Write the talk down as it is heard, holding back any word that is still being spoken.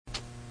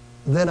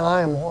then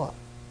I am what?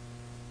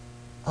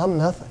 I'm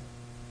nothing.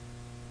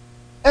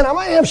 And I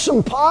may have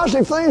some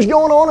positive things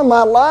going on in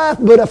my life,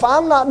 but if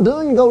I'm not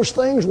doing those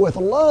things with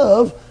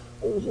love,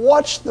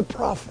 what's the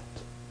profit?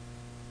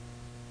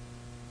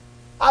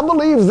 I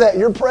believe that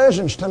your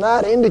presence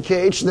tonight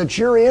indicates that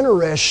you're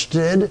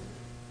interested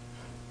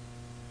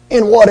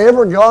in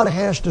whatever God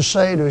has to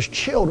say to His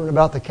children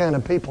about the kind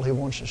of people He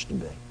wants us to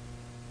be.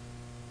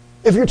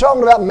 If you're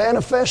talking about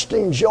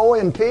manifesting joy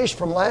and peace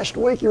from last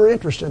week, you're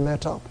interested in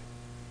that topic.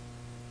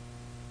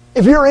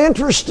 If you're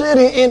interested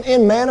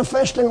in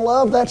manifesting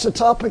love, that's a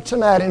topic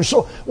tonight. And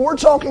so we're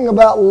talking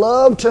about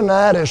love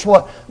tonight as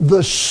what?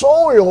 The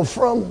soil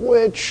from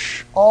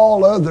which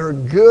all other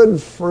good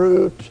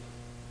fruit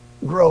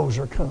grows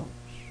or comes.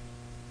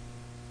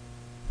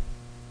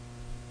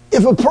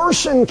 If a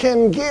person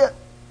can get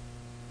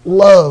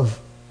love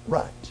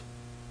right,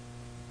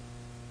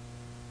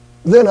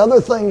 then other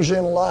things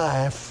in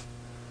life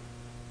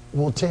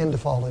will tend to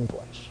fall in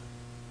place.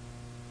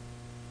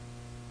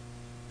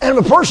 And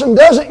if a person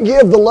doesn't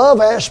give the love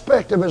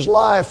aspect of his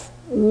life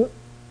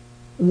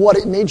what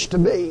it needs to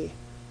be,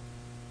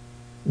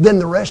 then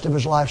the rest of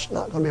his life's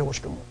not going to be what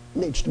it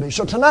needs to be.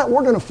 So tonight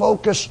we're going to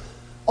focus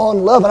on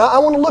love. And I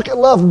want to look at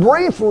love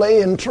briefly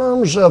in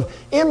terms of,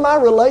 in my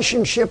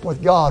relationship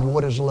with God,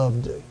 what does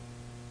love do?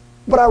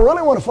 But I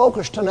really want to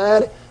focus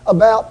tonight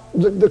about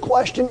the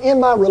question, in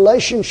my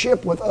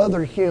relationship with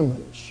other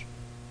humans,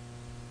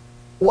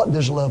 what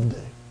does love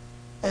do?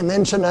 And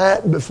then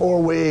tonight,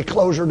 before we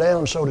close her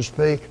down, so to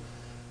speak,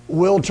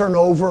 we'll turn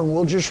over and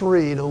we'll just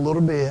read a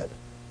little bit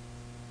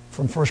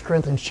from 1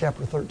 Corinthians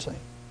chapter 13.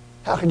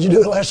 How could you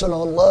do a lesson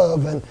on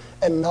love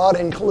and not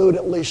include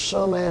at least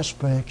some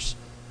aspects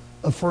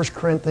of 1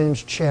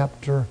 Corinthians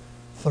chapter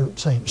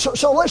 13?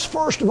 So let's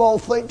first of all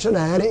think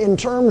tonight in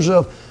terms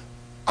of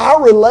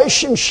our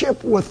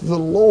relationship with the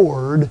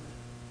Lord.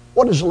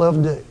 What does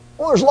love do?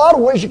 Well, there's a lot of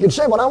ways you could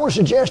say, but I want to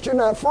suggest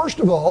tonight, first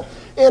of all,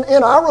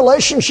 in our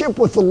relationship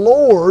with the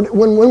Lord,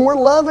 when we're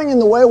loving in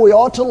the way we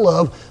ought to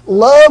love,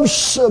 love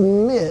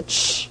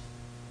submits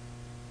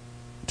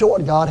to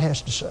what God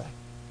has to say.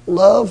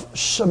 Love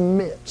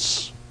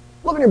submits.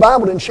 Look in your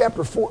Bible in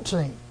chapter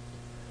 14.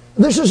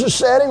 This is a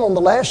setting on the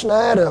last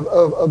night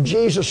of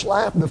Jesus'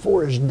 life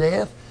before His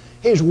death.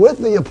 He's with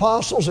the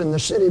apostles in the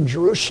city of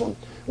Jerusalem.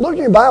 Look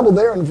in your Bible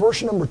there in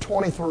verse number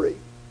 23.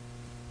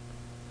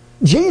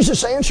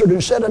 Jesus answered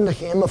and said unto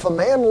him, If a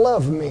man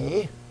love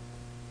me,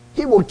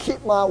 he will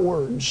keep my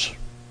words.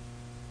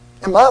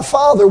 And my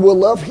Father will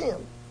love him.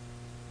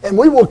 And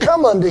we will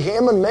come unto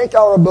him and make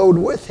our abode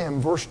with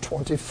him. Verse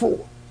 24.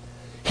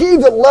 He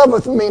that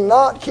loveth me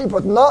not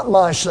keepeth not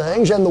my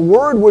sayings, and the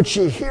word which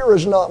ye hear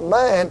is not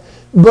mine,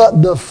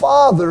 but the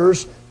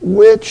Father's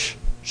which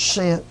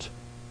sent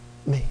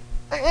me.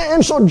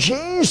 And so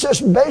Jesus'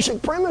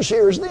 basic premise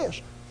here is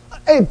this.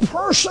 A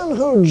person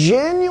who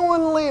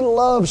genuinely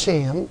loves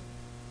Him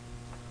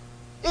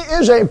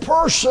is a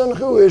person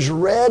who is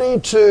ready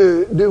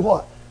to do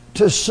what?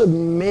 To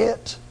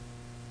submit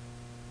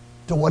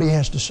to what He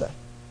has to say.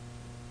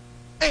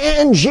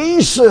 And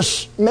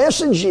Jesus'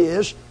 message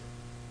is,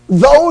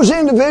 those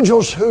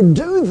individuals who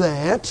do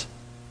that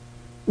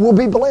will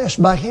be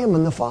blessed by Him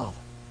and the Father.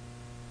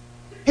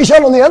 He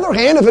said, on the other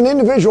hand, if an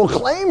individual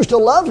claims to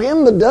love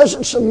Him but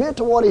doesn't submit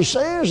to what He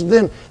says,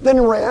 then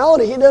in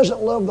reality he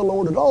doesn't love the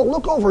Lord at all.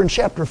 Look over in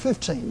chapter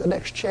 15, the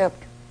next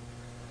chapter.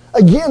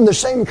 Again, the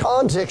same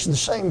context, the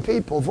same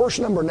people. Verse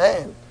number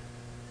 9.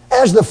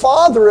 As the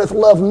Father hath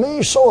loved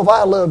me, so have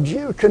I loved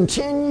you.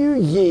 Continue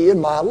ye in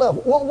my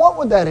love. Well, what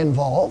would that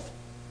involve?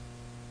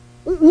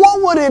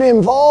 What would it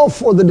involve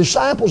for the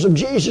disciples of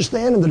Jesus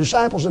then and the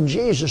disciples of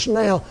Jesus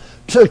now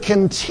to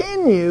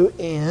continue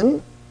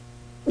in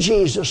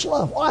Jesus'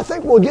 love? Well, I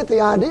think we'll get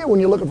the idea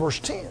when you look at verse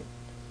 10.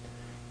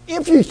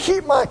 If you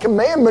keep my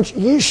commandments,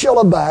 ye shall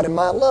abide in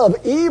my love,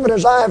 even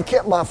as I have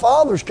kept my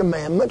Father's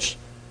commandments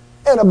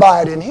and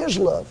abide in His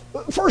love.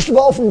 First of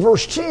all, from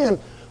verse 10,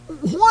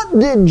 what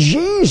did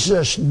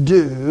Jesus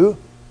do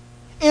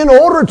in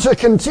order to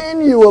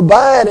continue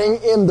abiding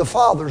in the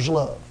Father's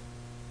love?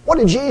 What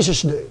did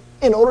Jesus do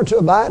in order to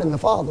abide in the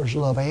Father's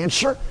love?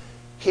 Answer,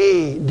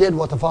 He did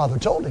what the Father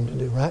told Him to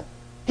do, right?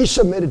 He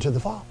submitted to the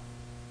Father.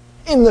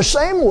 In the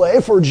same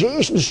way, for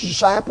Jesus'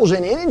 disciples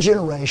in any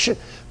generation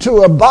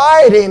to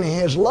abide in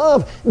His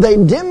love, they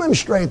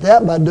demonstrate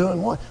that by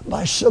doing what?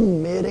 By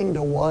submitting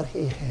to what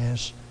He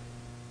has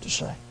to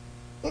say.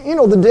 You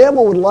know, the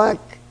devil would like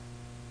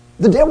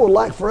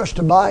for us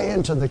to buy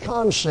into the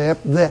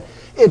concept that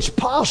it's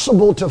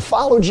possible to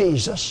follow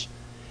Jesus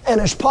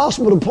and it's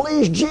possible to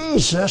please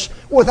Jesus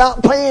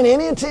without paying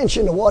any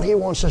attention to what He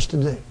wants us to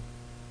do.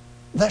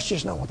 That's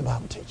just not what the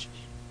Bible teaches.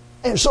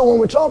 And so when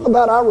we talk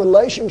about our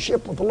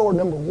relationship with the Lord,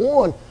 number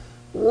one,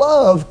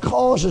 love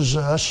causes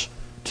us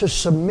to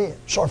submit.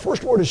 So our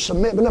first word is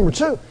submit. But number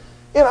two,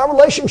 in our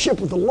relationship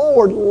with the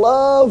Lord,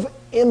 love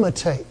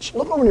imitates.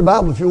 Look over in your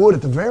Bible, if you would,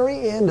 at the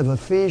very end of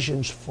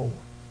Ephesians 4.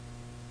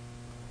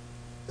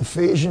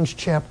 Ephesians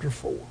chapter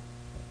 4.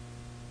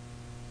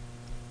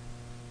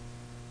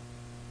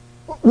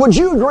 Would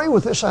you agree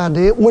with this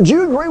idea? Would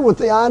you agree with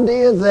the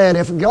idea that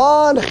if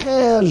God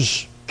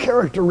has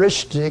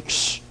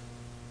characteristics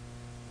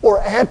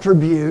or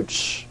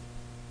attributes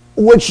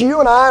which you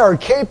and I are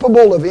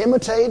capable of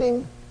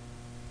imitating,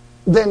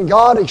 then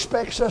God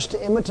expects us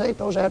to imitate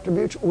those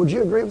attributes? Would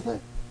you agree with that?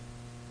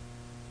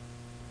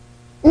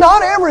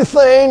 Not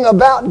everything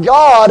about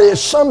God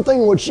is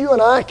something which you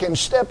and I can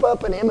step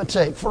up and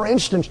imitate. For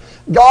instance,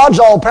 God's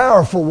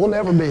all-powerful. We'll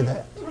never be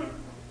that.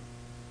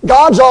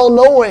 God's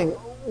all-knowing.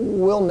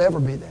 We'll never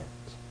be that.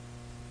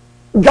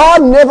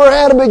 God never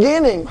had a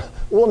beginning.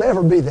 We'll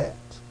never be that.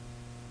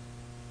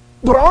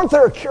 But aren't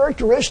there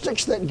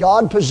characteristics that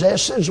God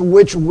possesses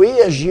which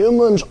we as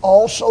humans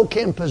also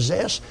can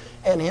possess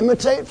and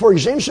imitate? For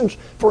instance,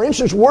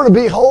 we're to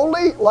be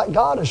holy like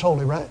God is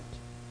holy, right?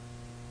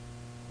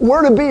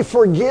 We're to be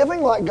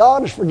forgiving like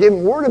God is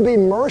forgiving. We're to be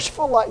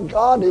merciful like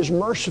God is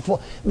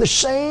merciful. The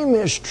same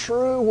is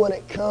true when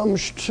it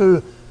comes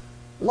to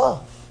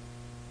love.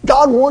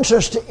 God wants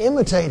us to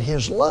imitate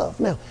His love.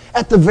 Now,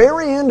 at the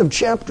very end of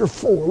chapter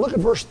 4, look at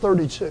verse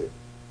 32.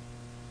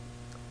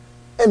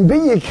 And be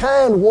ye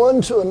kind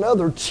one to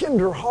another,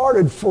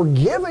 tender-hearted,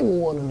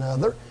 forgiving one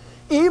another,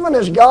 even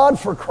as God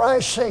for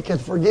Christ's sake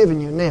hath forgiven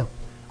you. Now,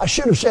 I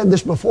should have said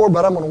this before,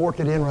 but I'm going to work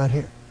it in right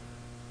here.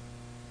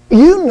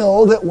 You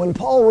know that when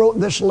Paul wrote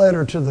this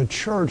letter to the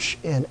church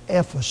in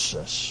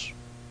Ephesus,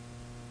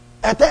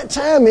 at that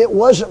time it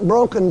wasn't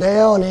broken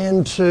down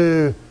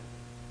into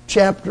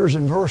chapters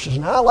and verses.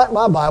 Now, I like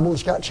my Bible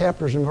that's got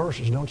chapters and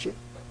verses, don't you?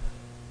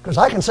 Because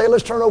I can say,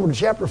 let's turn over to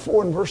chapter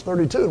 4 and verse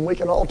 32, and we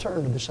can all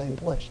turn to the same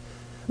place.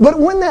 But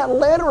when that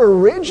letter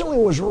originally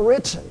was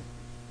written,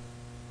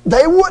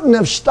 they wouldn't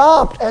have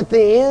stopped at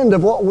the end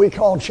of what we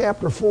call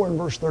chapter 4 and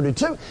verse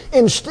 32.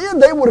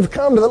 Instead, they would have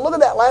come to look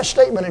at that last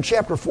statement in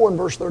chapter 4 and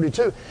verse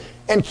 32,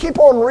 and keep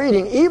on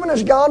reading. Even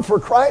as God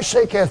for Christ's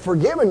sake hath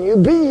forgiven you,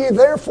 be ye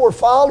therefore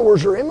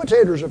followers or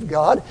imitators of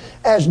God,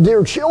 as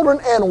dear children,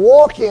 and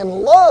walk in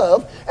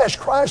love, as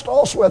Christ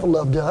also hath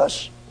loved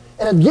us,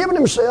 and hath given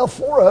Himself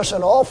for us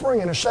an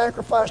offering and a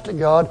sacrifice to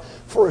God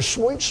for a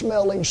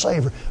sweet-smelling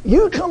savor.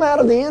 You come out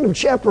of the end of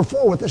chapter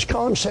 4 with this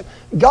concept.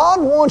 God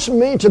wants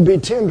me to be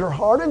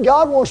tender-hearted.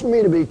 God wants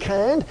me to be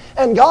kind.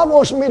 And God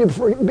wants me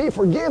to be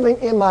forgiving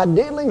in my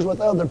dealings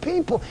with other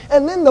people.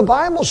 And then the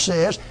Bible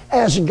says,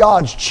 as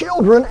God's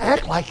children,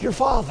 act like your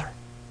Father.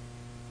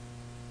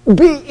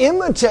 Be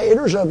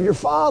imitators of your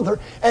Father.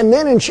 And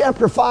then in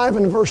chapter 5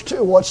 and verse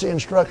 2, what's the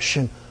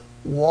instruction?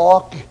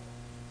 Walk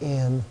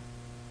in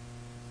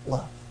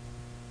love.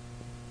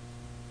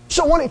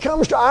 So when it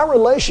comes to our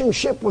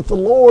relationship with the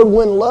Lord,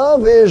 when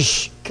love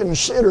is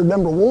considered,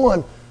 number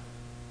one,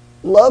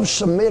 love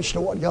submits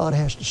to what God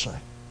has to say.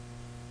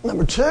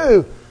 Number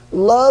two,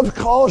 love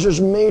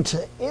causes me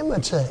to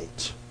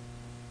imitate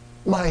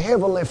my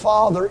Heavenly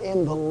Father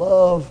in the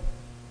love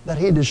that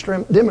He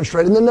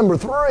demonstrated. And then number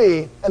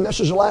three, and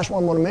this is the last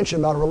one I want to mention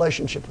about a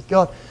relationship with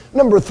God.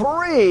 Number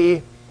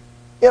three,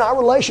 in our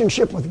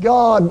relationship with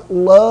God,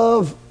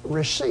 love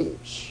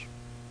receives.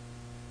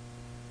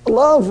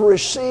 Love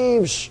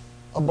receives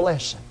a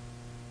blessing.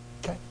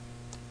 Okay?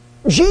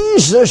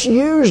 Jesus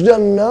used a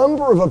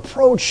number of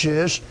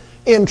approaches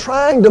in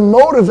trying to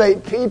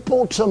motivate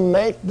people to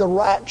make the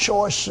right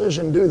choices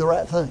and do the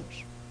right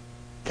things.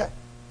 Okay?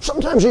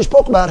 Sometimes He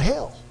spoke about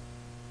hell.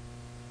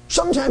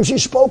 Sometimes He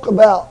spoke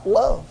about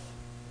love.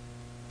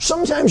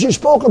 Sometimes He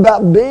spoke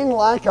about being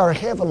like our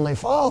Heavenly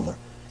Father.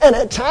 And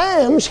at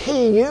times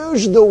He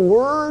used the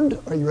word,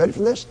 are you ready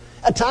for this?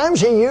 At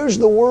times He used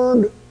the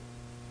word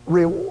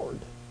reward.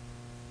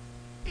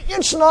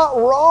 It's not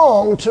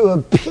wrong to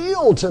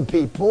appeal to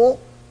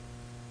people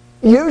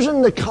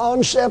using the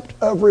concept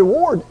of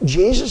reward.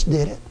 Jesus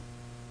did it.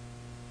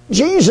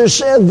 Jesus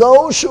said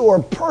those who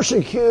are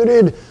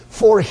persecuted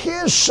for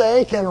His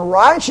sake and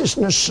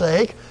righteousness'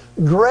 sake,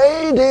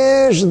 great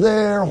is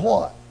their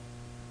what?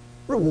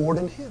 Reward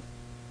in Him.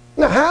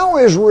 Now, how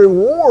is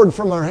reward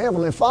from our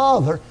Heavenly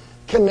Father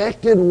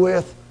connected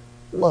with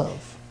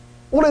love?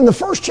 Well, in the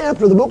first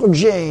chapter of the book of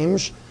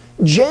James,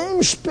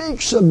 James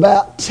speaks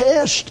about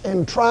tests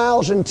and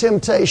trials and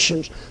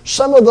temptations.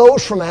 Some of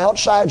those from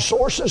outside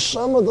sources,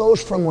 some of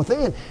those from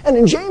within. And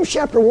in James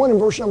chapter 1 and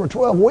verse number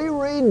 12, we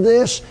read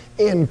this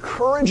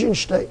encouraging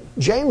statement.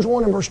 James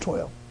 1 and verse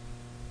 12.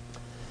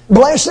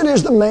 Blessed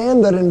is the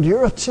man that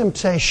endureth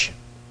temptation,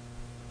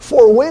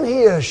 for when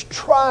he is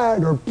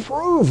tried or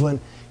proven,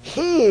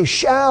 he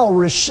shall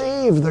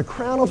receive the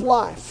crown of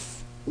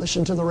life.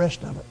 Listen to the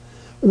rest of it.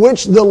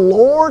 Which the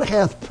Lord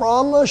hath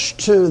promised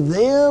to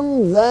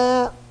them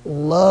that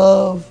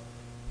love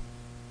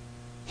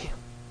Him.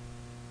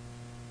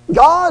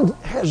 God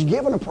has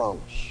given a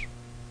promise.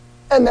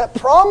 And that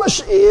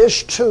promise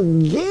is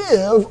to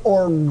give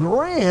or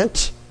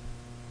grant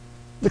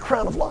the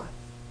crown of life.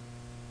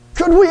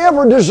 Could we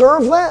ever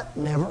deserve that?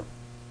 Never.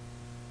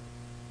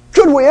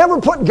 Could we ever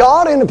put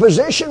God in a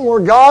position where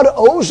God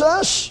owes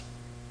us?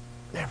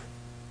 Never.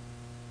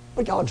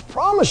 But God's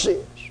promise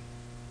is,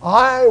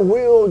 I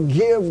will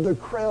give the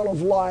crown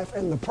of life.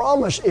 And the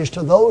promise is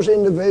to those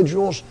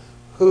individuals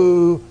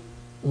who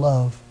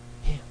love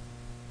Him.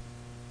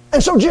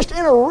 And so just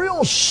in a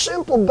real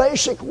simple,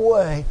 basic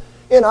way,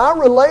 in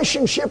our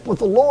relationship with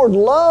the Lord,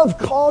 love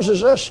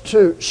causes us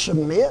to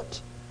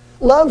submit.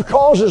 Love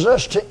causes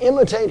us to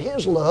imitate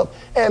His love.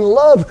 And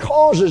love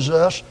causes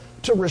us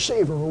to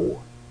receive a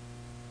reward.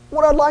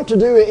 What I'd like to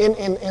do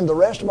in the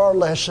rest of our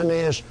lesson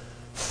is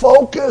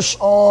focus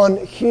on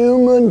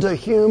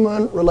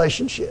human-to-human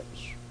relationships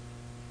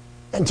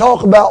and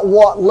talk about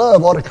what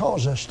love ought to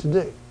cause us to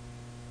do.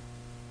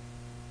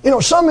 You know,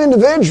 some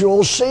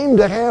individuals seem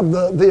to have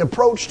the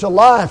approach to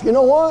life, you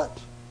know what?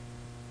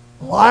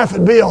 Life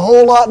would be a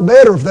whole lot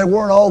better if there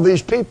weren't all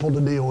these people to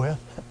deal with.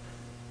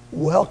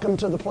 Welcome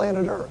to the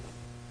planet Earth.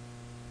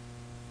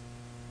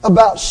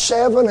 About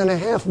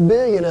 7.5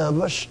 billion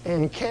of us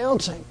and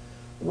counting,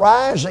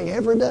 rising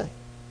every day.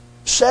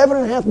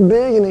 7.5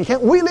 billion and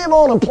counting. We live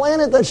on a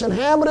planet that's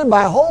inhabited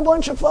by a whole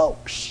bunch of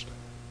folks.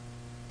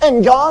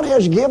 And God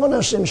has given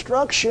us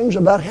instructions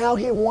about how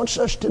He wants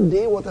us to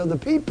deal with other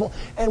people.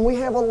 And we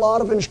have a lot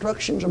of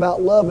instructions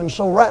about love. And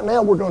so right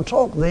now we're going to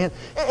talk then.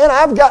 And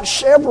I've got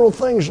several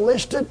things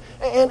listed.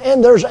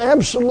 And there's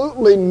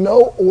absolutely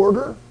no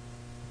order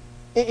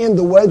in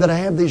the way that I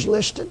have these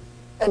listed.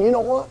 And you know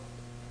what?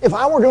 If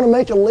I were going to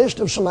make a list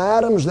of some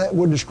items that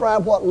would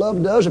describe what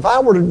love does, if I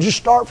were to just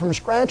start from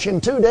scratch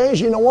in 2 days,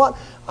 you know what?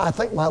 I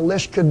think my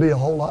list could be a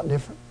whole lot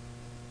different.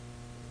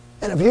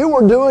 And if you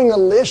were doing a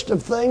list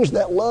of things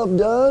that love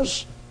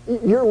does,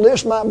 your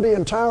list might be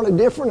entirely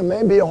different and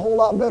maybe a whole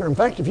lot better. In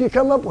fact, if you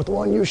come up with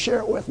one, you share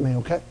it with me,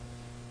 okay?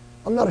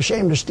 I'm not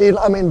ashamed to steal,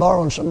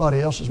 borrowing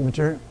somebody else's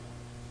material.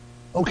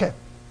 Okay.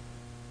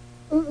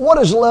 What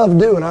does love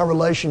do in our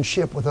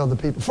relationship with other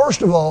people?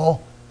 First of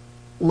all,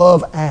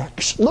 love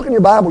acts. Look in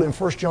your Bible in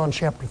 1 John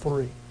chapter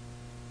 3.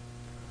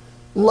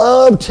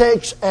 Love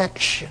takes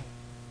action.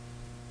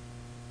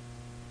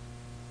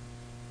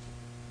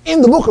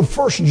 In the book of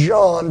 1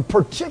 John,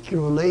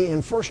 particularly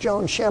in 1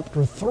 John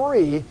chapter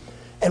 3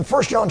 and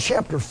 1 John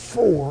chapter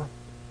 4,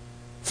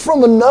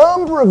 from a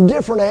number of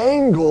different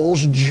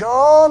angles,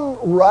 John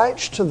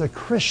writes to the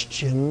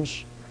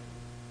Christians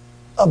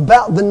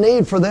about the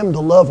need for them to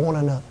love one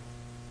another.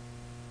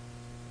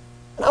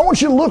 And I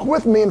want you to look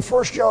with me in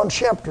 1 John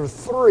chapter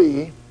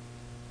 3,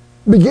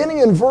 beginning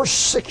in verse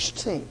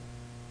 16.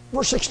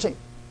 Verse 16.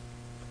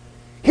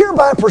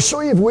 Hereby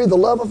perceive we the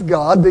love of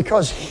God,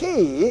 because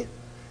He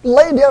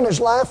laid down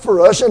His life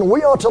for us, and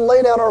we ought to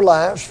lay down our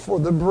lives for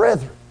the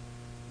brethren.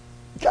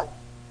 Okay?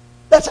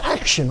 That's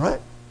action,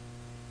 right?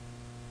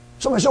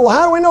 Somebody said, well,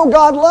 how do we know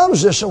God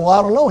loves us? Well,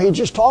 I don't know. He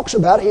just talks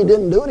about it. He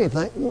didn't do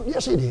anything. Well,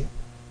 yes, He did.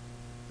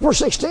 Verse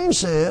 16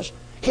 says,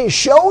 He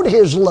showed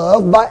His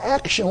love by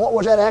action. What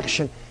was that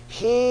action?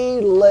 He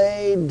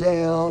laid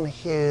down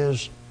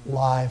His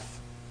life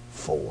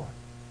for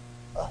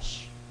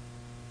us.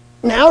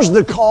 Now's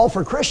the call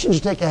for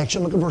Christians to take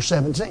action. Look at verse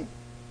 17.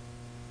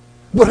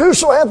 But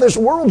whoso hath this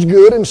world's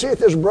good, and seeth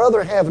his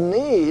brother have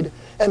need,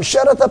 and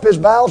shutteth up his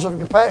bowels of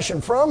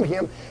compassion from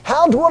him,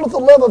 how dwelleth the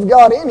love of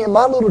God in him?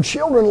 My little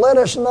children, let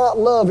us not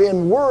love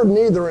in word,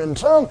 neither in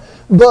tongue,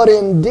 but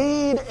in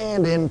deed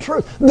and in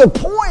truth. The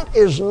point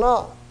is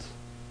not,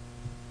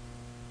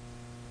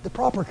 the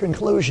proper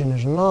conclusion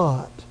is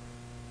not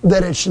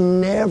that it's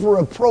never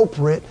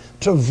appropriate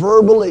to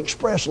verbally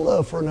express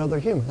love for another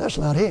human. That's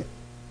not it.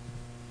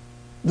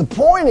 The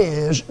point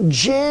is,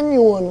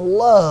 genuine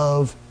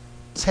love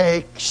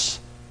takes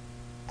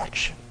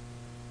action.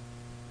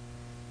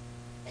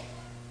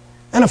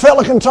 And a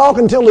fella can talk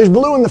until he's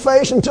blue in the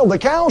face, until the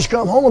cows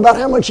come home, about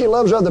how much he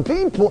loves other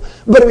people.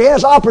 But if he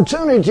has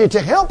opportunity to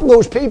help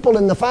those people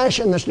in the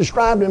fashion that's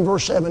described in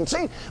verse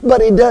 17,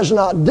 but he does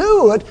not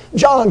do it,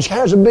 John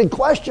has a big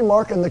question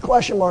mark, and the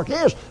question mark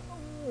is,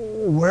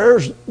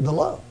 where's the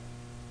love?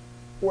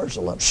 Where's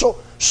the love?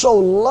 So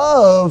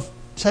love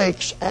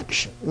takes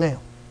action.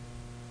 Now,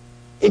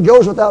 it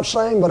goes without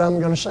saying, but I'm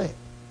going to say it.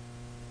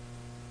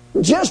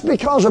 Just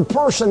because a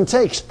person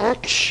takes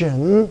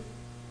action,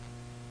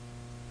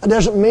 it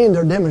doesn't mean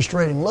they're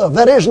demonstrating love.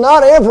 That is,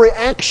 not every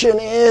action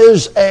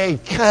is a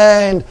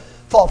kind,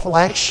 thoughtful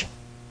action.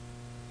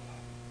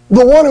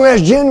 The one who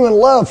has genuine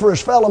love for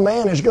his fellow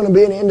man is going to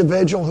be an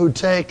individual who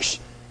takes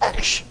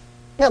action.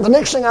 Now, the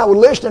next thing I would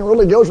list, and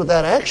really goes with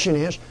that action,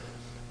 is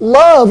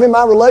love in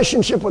my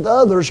relationship with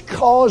others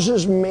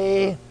causes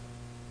me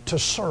to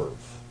serve.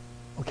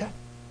 Okay?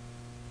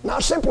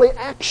 Not simply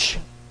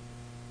action,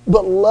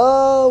 but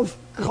love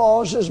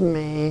causes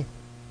me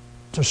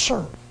to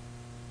serve.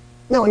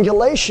 Now, in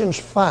Galatians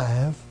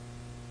 5,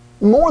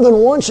 more than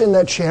once in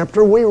that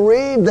chapter, we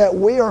read that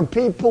we are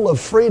people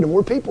of freedom.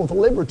 We're people of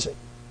liberty.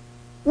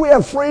 We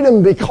have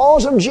freedom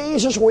because of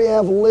Jesus. We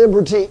have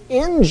liberty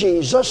in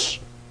Jesus.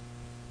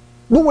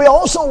 But we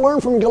also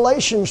learn from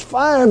Galatians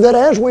 5 that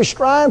as we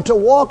strive to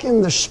walk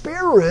in the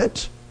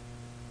Spirit,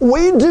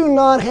 we do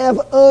not have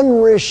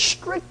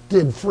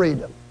unrestricted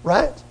freedom,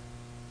 right?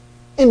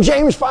 In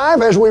James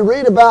 5, as we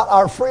read about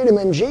our freedom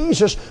in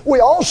Jesus, we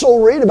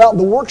also read about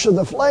the works of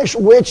the flesh,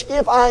 which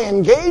if I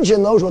engage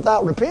in those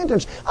without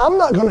repentance, I'm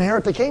not going to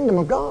inherit the kingdom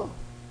of God.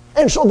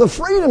 And so the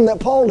freedom that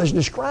Paul is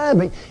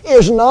describing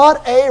is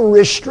not a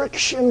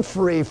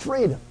restriction-free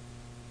freedom.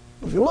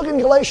 If you look in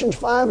Galatians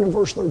 5 and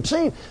verse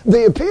 13,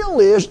 the appeal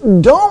is,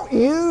 don't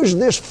use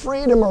this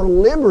freedom or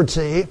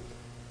liberty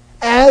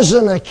as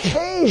an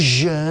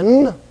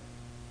occasion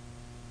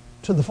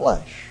to the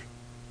flesh.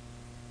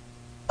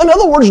 In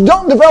other words,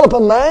 don't develop a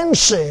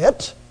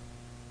mindset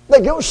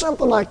that goes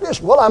something like this.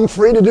 Well, I'm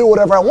free to do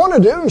whatever I want to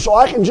do, and so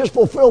I can just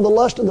fulfill the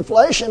lust of the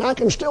flesh and I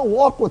can still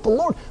walk with the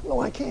Lord. No,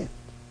 I can't.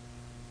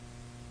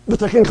 But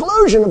the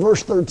conclusion of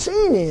verse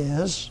 13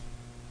 is,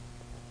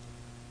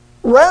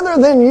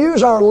 rather than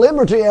use our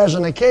liberty as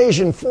an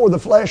occasion for the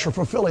flesh or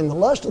fulfilling the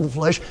lust of the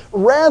flesh,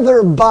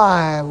 rather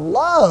by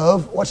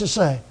love, what's it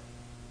say?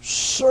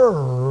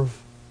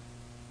 Serve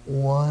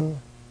one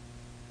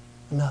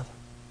another.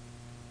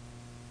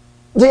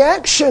 The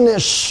action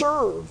is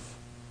serve.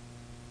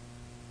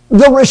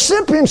 The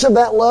recipients of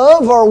that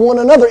love are one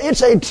another.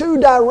 It's a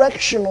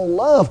two-directional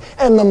love.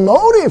 And the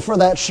motive for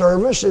that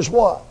service is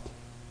what?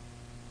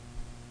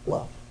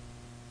 Love.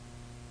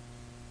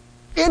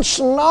 It's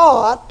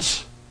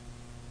not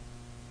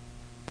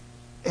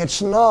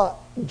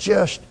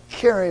just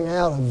carrying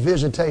out a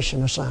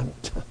visitation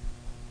assignment.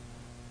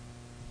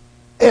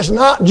 It's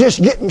not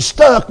just getting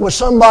stuck with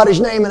somebody's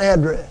name and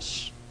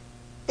address.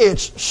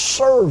 It's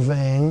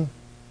serving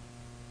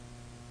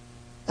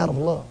out of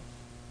love.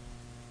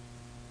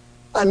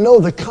 I know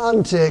the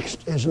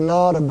context is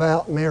not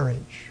about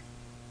marriage.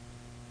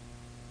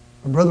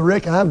 Brother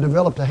Rick, I've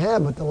developed a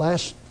habit the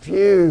last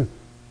few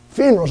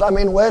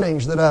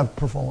weddings that I've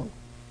performed,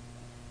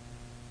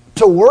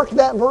 to work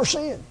that verse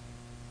in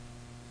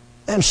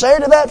and say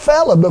to that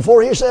fella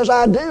before he says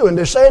I do, and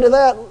to say to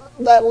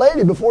that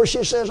lady before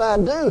she says I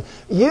do,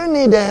 you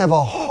need to have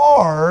a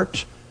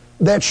heart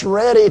that's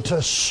ready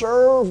to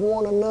serve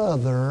one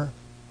another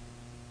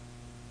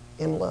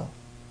in love.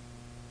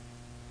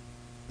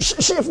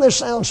 See if this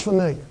sounds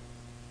familiar.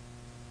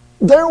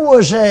 There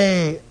was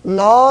a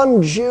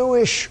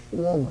non-Jewish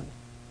woman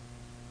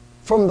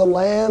from the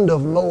land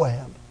of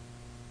Moab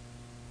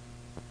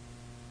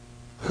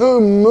who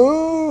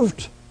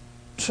moved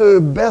to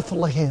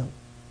Bethlehem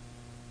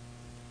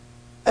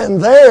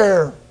and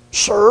there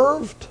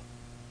served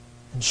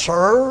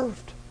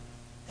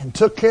and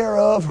took care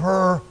of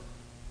her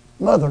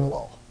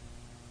mother-in-law.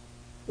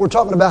 We're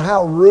talking about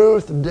how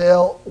Ruth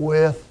dealt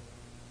with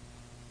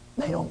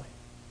Naomi.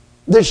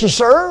 Did she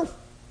serve?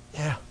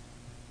 Yeah.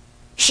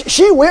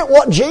 She went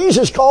what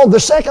Jesus called the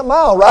second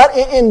mile,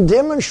 right? In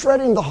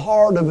demonstrating the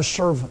heart of a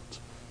servant.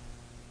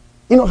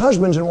 You know,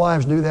 husbands and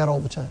wives do that all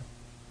the time.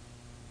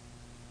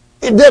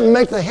 It doesn't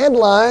make the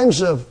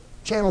headlines of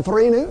Channel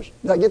 3 News.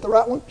 Did I get the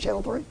right one?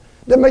 Channel 3?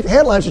 Doesn't make the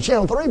headlines of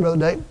Channel 3, Brother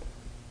David.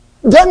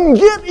 Doesn't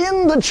get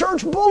in the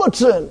church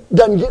bulletin.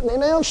 Doesn't get in the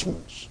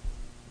announcements.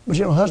 But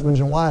you know, husbands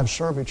and wives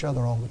serve each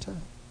other all the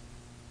time.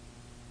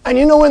 And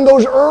you know, in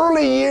those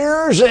early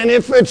years, and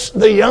if it's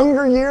the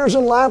younger years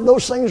in life,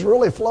 those things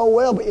really flow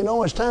well. But you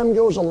know, as time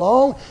goes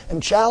along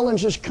and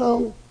challenges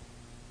come,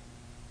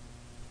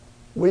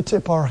 we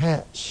tip our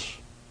hats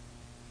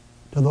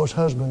to those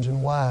husbands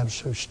and wives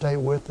who stay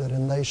with it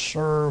and they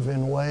serve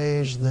in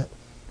ways that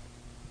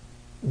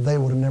they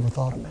would have never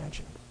thought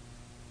imagined.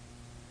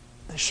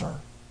 They serve.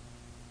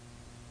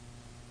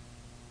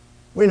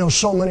 We know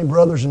so many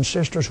brothers and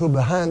sisters who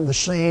behind the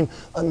scene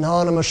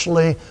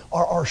anonymously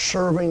are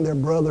serving their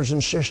brothers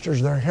and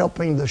sisters. They're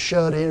helping the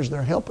shut-ins.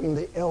 They're helping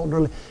the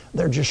elderly.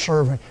 They're just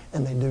serving,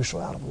 and they do so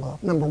out of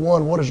love. Number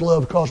one, what does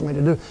love cause me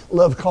to do?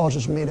 Love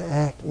causes me to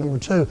act. Number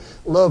two,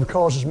 love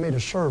causes me to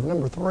serve.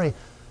 Number three,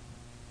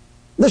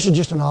 this is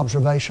just an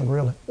observation,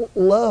 really.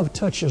 Love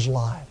touches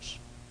lives.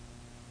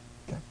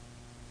 Okay.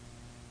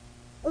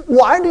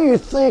 Why do you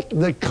think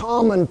the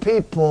common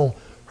people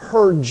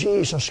heard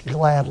Jesus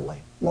gladly?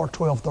 Mark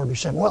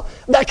 12:37. Well,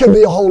 that could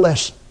be a whole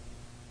lesson.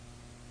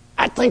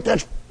 I think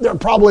there are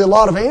probably a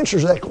lot of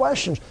answers to that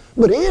question.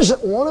 But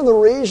isn't one of the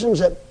reasons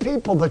that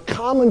the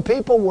common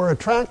people, were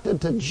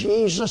attracted to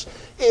Jesus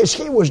is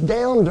He was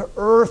down to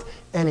earth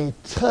and He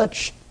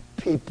touched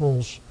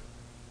people's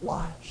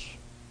lives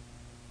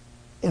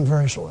in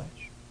various ways.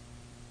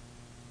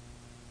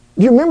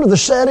 Do you remember the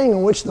setting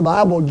in which the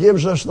Bible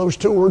gives us those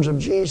two words of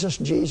Jesus?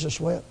 Jesus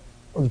wept.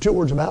 Or the two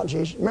words about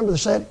Jesus. Remember the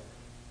setting?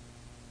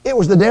 It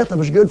was the death of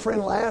his good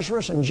friend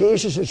Lazarus, and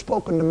Jesus had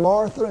spoken to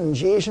Martha, and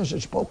Jesus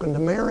had spoken to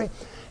Mary.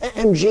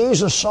 And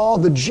Jesus saw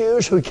the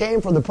Jews who came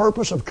for the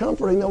purpose of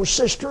comforting those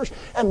sisters.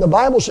 And the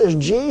Bible says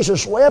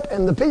Jesus wept,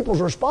 and the people's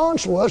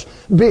response was,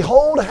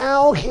 behold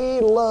how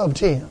He loved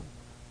him.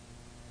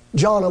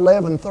 John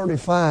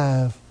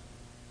 11:35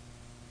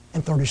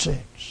 and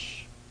 36.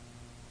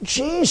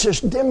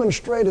 Jesus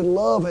demonstrated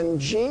love, and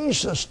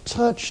Jesus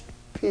touched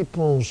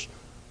people's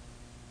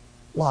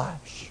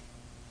lives.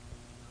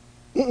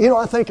 You know,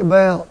 I think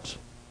about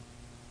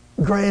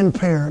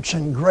grandparents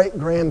and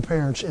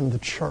great-grandparents in the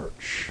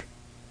church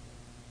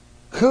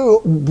who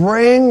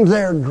bring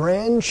their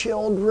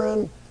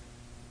grandchildren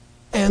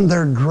and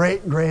their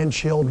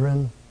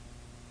great-grandchildren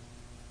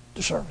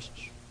to services.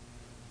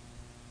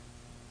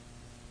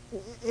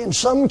 In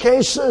some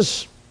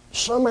cases,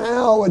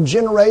 somehow a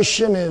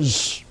generation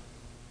is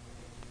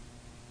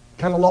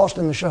kind of lost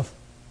in the shuffle.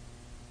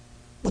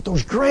 But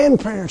those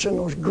grandparents and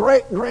those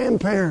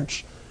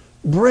great-grandparents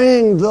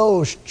bring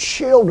those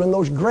children,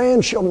 those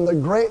grandchildren, the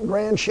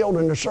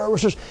great-grandchildren to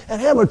services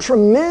and have a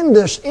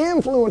tremendous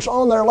influence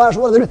on their lives.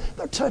 What are they doing?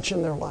 They're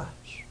touching their lives.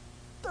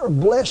 They're a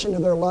blessing to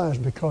their lives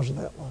because of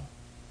that love.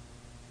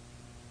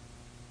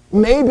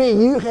 Maybe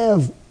you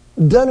have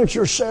done it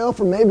yourself,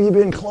 or maybe you've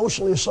been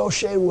closely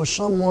associated with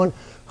someone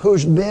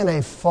who's been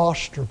a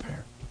foster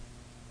parent.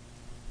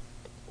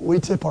 We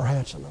tip our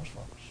hats on those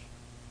folks.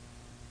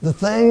 The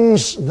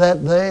things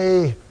that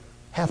they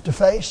have to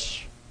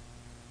face,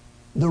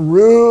 the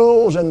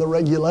rules and the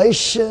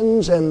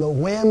regulations and the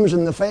whims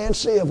and the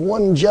fancy of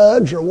one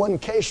judge or one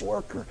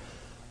caseworker,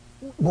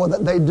 boy,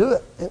 they do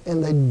it.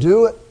 And they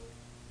do it.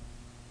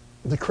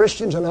 The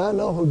Christians, and I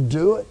know who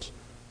do it,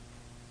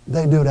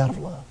 they do it out of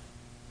love.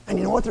 And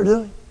you know what they're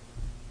doing?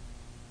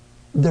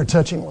 They're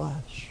touching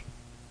lives.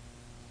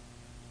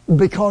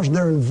 Because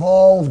they're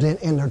involved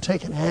in they're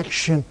taking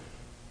action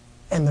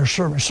and they're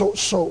serving.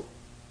 So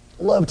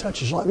love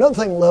touches life. Another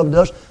thing love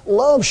does,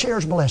 love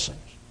shares blessings.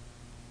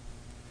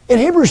 In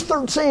Hebrews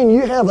 13,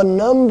 you have a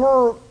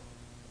number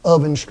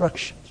of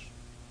instructions.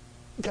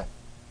 Okay?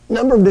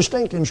 Number of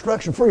distinct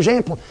instructions. For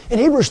example, in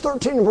Hebrews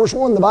 13 and verse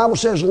 1, the Bible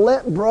says,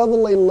 let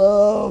brotherly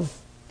love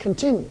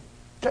continue.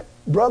 Okay?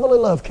 Brotherly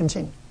love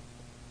continue.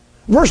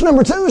 Verse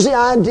number 2 is the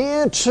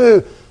idea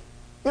to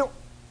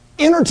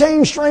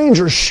entertain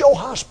strangers, show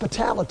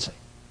hospitality.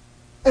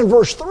 And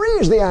verse 3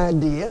 is the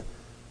idea,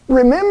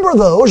 remember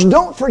those,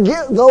 don't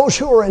forget those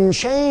who are in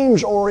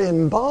chains or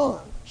in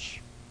bonds.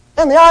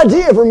 And the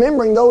idea of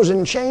remembering those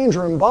in chains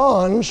or in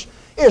bonds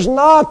is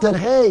not that,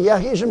 hey, yeah,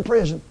 he's in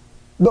prison,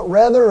 but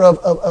rather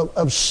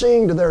of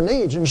seeing to their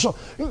needs. And so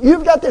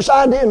you've got this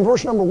idea in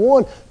verse number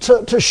 1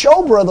 to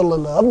show brotherly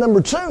love.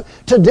 Number 2,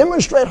 to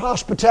demonstrate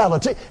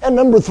hospitality. And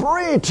number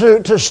 3,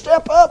 to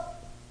step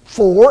up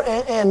for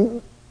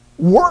and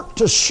work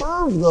to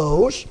serve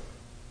those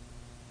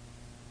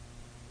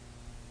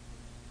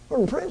who are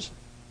in prison.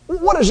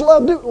 What does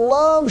love do?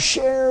 Love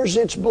shares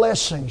its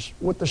blessings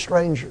with the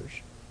strangers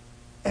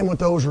and with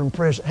those who are in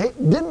prison. Hey,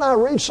 didn't I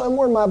read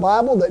somewhere in my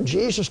Bible that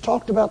Jesus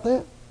talked about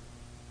that?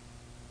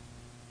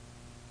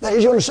 That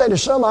he's going to say to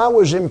some, I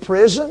was in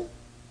prison,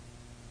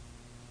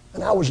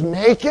 and I was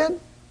naked,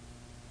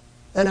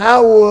 and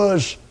I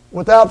was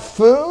without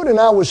food, and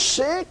I was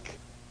sick,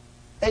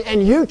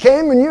 and you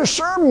came and you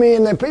served me,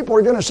 and then people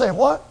are going to say,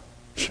 what?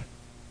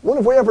 When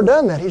have we ever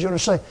done that? He's going to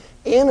say,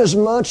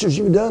 inasmuch as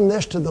you've done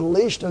this to the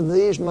least of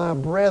these, my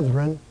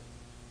brethren,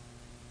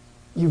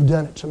 you've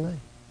done it to me.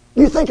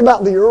 You think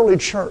about the early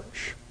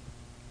church.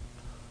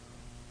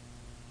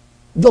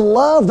 The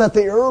love that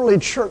the early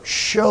church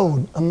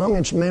showed among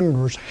its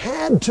members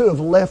had to have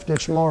left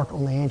its mark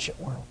on the ancient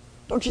world.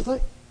 Don't you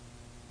think?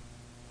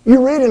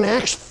 You read in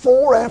Acts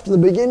 4, after the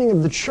beginning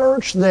of the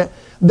church, that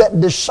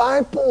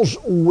disciples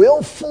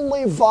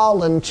willfully,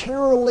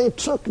 voluntarily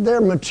took their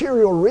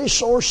material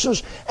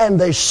resources and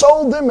they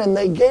sold them and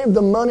they gave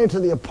the money to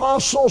the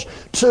apostles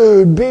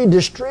to be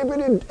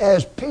distributed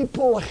as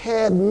people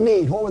had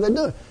need. What were they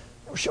doing?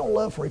 They were showing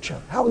love for each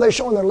other. How were they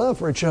showing their love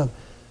for each other?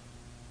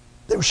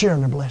 They were sharing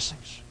their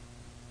blessings.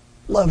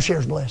 Love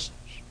shares blessings.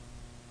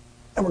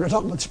 And we're going to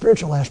talk about the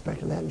spiritual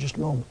aspect of that in just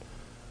a moment.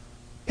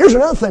 Here's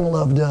another thing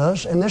love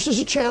does, and this is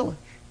a challenge.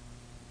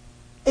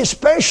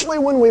 Especially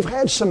when we've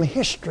had some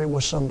history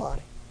with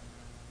somebody.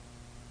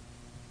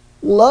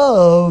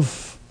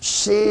 Love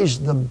sees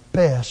the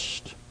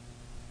best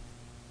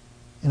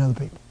in other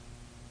people.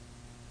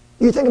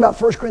 You think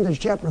about 1 Corinthians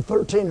chapter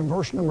 13 and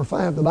verse number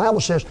 5. The Bible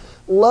says,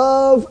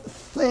 love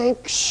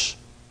thinks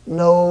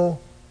no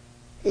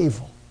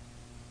evil.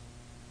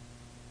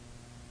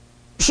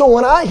 So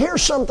when I hear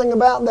something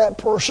about that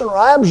person or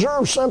I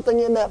observe something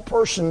in that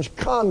person's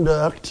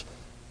conduct,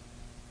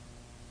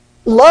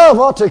 love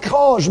ought to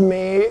cause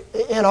me,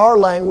 in our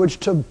language,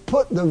 to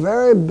put the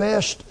very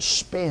best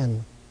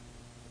spin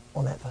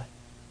on that thing.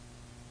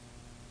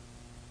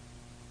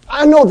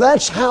 I know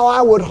that's how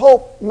I would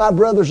hope my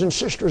brothers and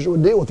sisters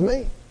would deal with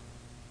me.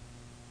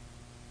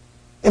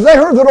 If they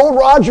heard that old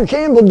Roger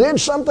Campbell did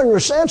something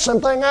or said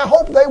something, I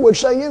hope they would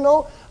say,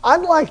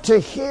 I'd like to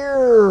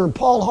hear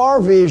Paul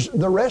Harvey's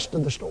the rest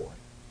of the story.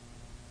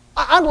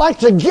 I'd like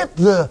to get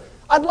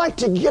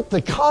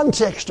the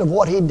context of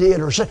what he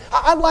did or said.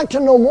 I'd like to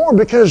know more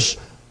because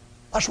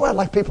that's the way I'd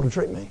like people to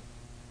treat me.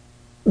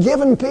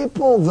 Giving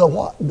people the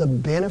what? The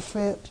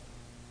benefit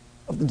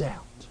of the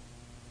doubt.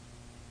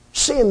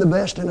 Seeing the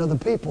best in other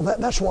people.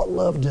 That's what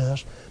love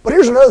does. But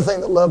here's another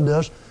thing that love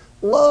does.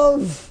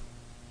 Love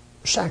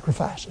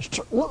sacrifices.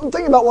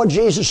 Think about what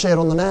Jesus said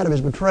on the night of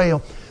his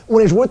betrayal.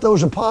 When he's with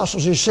those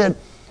apostles, he said,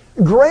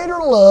 greater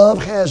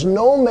love has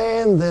no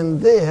man than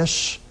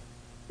this,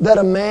 that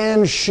a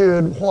man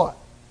should what?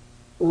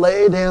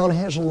 Lay down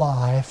his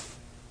life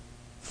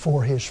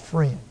for his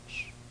friends.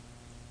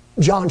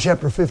 John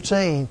chapter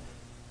 15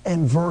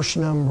 and verse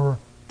number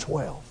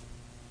 12.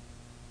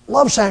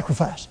 Love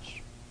sacrifices.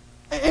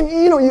 And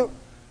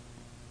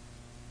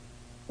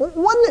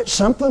wasn't it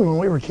something when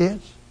we were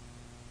kids?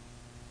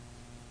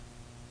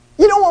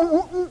 You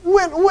know,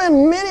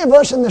 when many of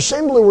us in the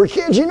assembly were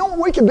kids, you know what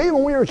we could be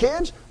when we were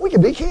kids? We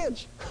could be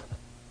kids.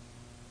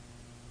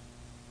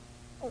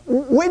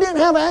 We didn't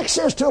have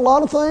access to a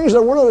lot of things.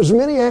 There weren't as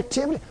many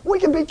activities. We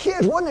could be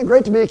kids. Wasn't it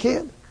great to be a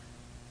kid?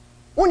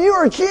 When you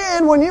were a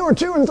kid, when you were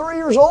 2 and 3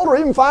 years old, or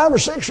even 5 or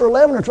 6 or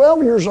 11 or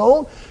 12 years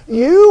old,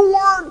 you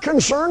weren't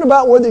concerned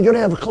about whether you're going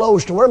to have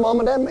clothes to wear. Mom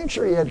and Dad made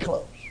sure you had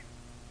clothes.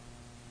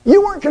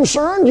 You weren't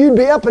concerned you'd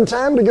be up in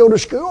time to go to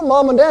school.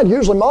 Mom and Dad,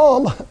 usually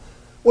Mom,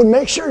 would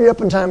make sure you're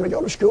up in time to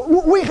go to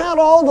school. We had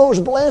all those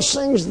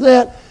blessings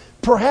that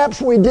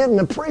perhaps we didn't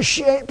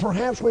appreciate,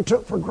 perhaps we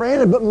took for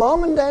granted, but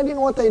Mom and Dad, you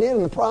know what they did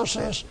in the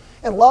process?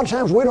 And a lot of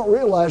times we don't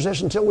realize this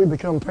until we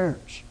become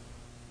parents.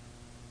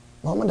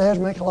 Mom and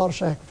Dad make a lot of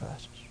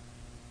sacrifices.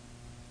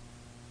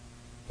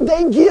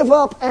 They give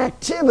up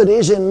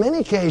activities in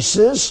many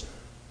cases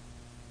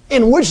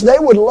in which they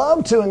would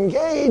love to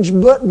engage,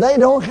 but they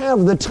don't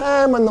have the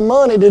time and the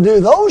money to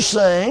do those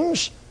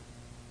things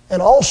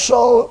and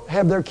also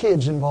have their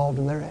kids involved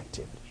in their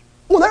activities.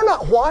 Well, they're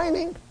not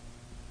whining.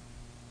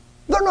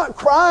 They're not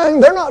crying.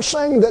 They're not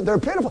saying that they're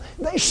pitiful.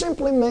 They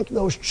simply make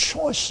those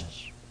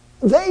choices.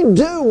 They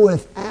do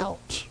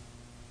without.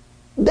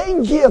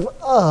 They give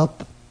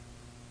up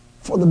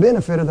for the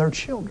benefit of their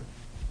children.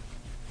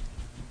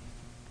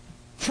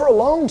 For a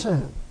long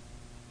time,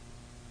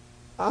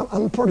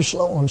 I'm pretty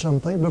slow on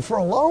some things, but for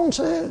a long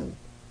time,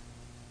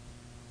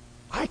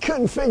 I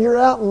couldn't figure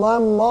out my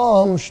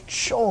mom's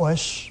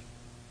choice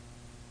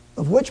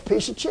of which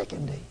piece of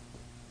chicken to eat.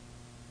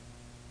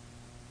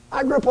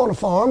 I grew up on a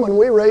farm and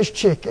we raised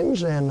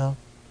chickens, and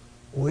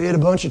we ate a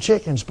bunch of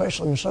chickens,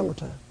 especially in the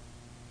summertime.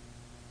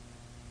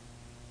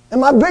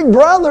 And my big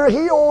brother,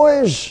 he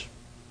always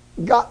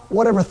got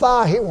whatever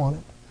thigh he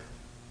wanted.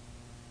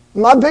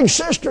 My big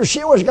sister,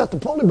 she always got the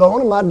pulley bone,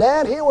 and my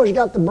dad, he always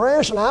got the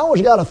breast, and I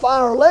always got a thigh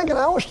or a leg, and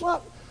I always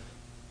thought,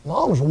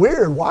 Mom's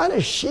weird. Why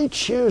does she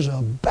choose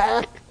a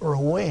back or a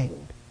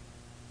wing?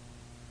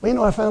 Well, you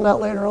know what I found out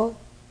later on?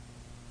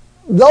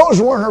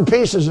 Those weren't her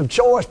pieces of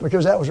choice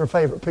because that was her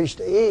favorite piece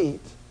to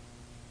eat.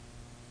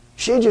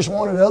 She just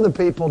wanted other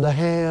people to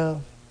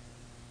have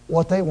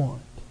what they wanted.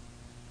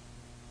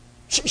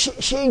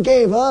 She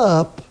gave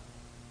up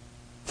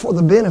for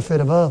the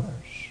benefit of others.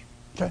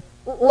 Okay?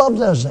 Love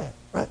does that,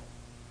 right?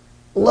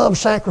 Love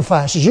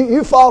sacrifices.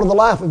 You follow the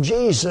life of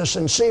Jesus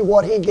and see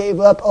what He gave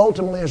up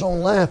ultimately His own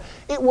life.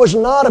 It was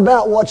not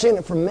about what's in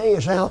it for me.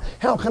 It's how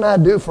can I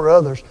do for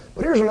others.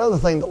 But here's another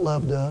thing that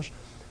love does.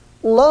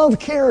 Love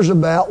cares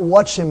about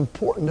what's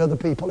important to other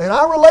people. In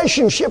our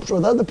relationships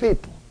with other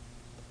people,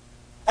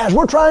 as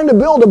we're trying to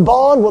build a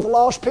bond with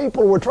lost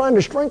people, we're trying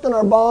to strengthen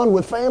our bond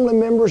with family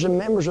members and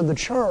members of the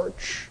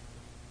church,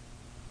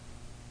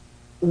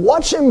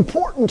 what's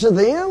important to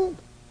them,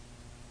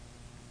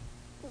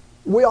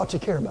 we ought to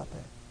care about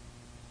that.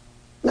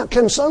 Now,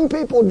 can some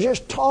people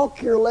just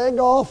talk your leg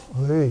off?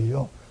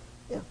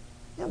 Yeah,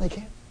 they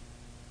can.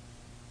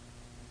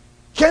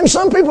 Can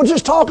some people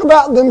just talk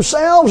about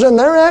themselves and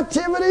their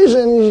activities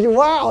and,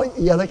 wow,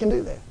 yeah, they can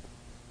do that.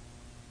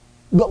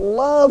 But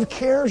love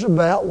cares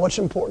about what's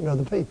important to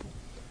other people.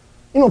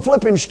 You know,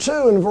 Philippians 2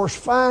 and verse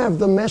 5,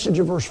 the message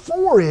of verse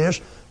 4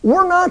 is,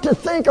 we're not to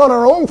think on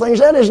our own things.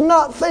 That is,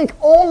 not think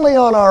only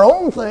on our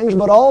own things,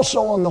 but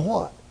also on the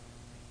what?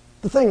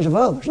 The things of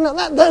others. Now,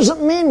 that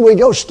doesn't mean we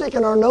go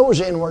sticking our nose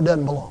in where it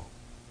doesn't belong.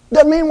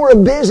 Doesn't mean we're a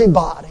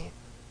busybody.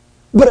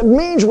 But it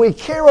means we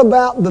care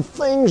about the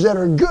things that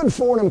are good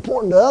for and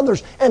important to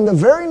others. And the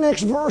very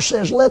next verse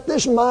says, let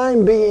this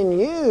mind be in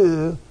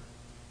you,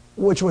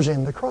 which was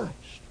in the Christ.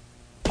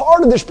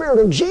 Part of the Spirit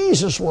of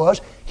Jesus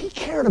was He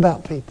cared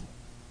about people.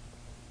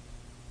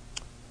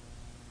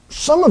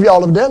 Some of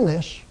y'all have done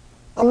this.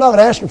 I'm not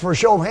asking for a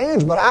show of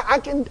hands, but I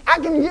can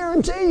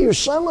guarantee you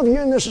some of you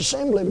in this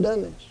assembly have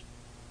done this.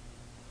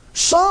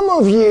 Some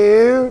of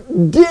you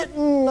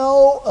didn't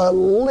know a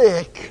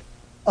lick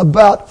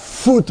about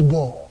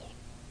football.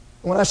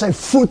 When I say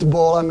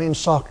football, I mean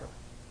soccer.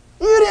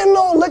 You didn't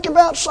know a lick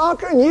about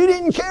soccer, and you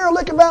didn't care a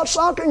lick about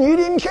soccer, and you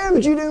didn't care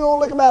that you didn't know a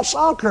lick about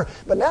soccer.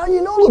 But now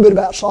you know a little bit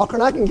about soccer,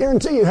 and I can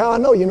guarantee you how I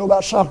know you know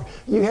about soccer.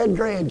 You had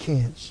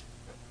grandkids.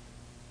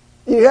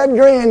 You had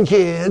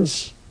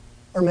grandkids,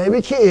 or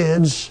maybe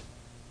kids,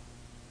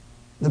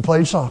 that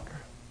played soccer.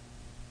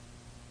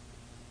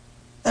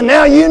 And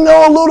now you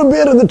know a little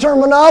bit of the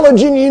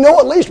terminology, and you know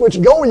at least which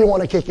goal you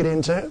want to kick it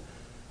into.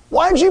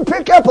 Why did you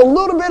pick up a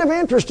little bit of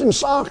interest in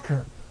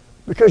soccer?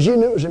 Because you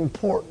knew it was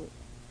important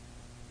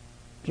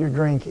to your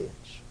grandkids.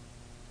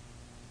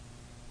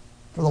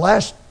 For the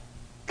last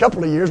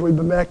couple of years, we've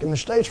been back in the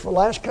States. For the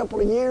last couple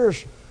of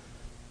years,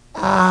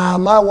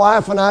 my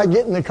wife and I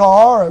get in the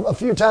car a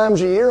few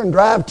times a year and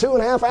drive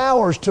 2.5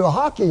 hours to a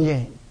hockey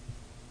game.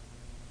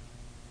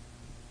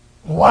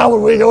 Why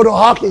would we go to a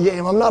hockey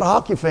game? I'm not a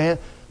hockey fan.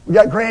 We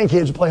got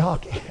grandkids that play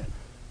hockey.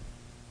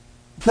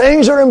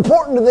 Things are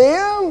important to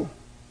them,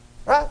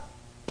 right?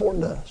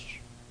 Important to us.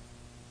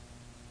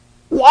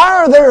 Why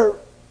are there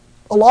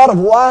a lot of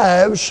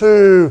wives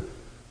who,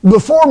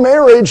 before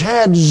marriage,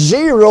 had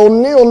zero,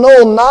 nil,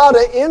 no, nada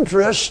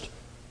interest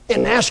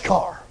in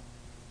NASCAR?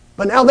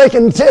 But now they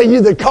can tell you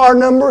the car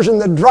numbers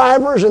and the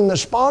drivers and the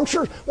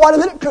sponsors. Why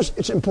do they? Because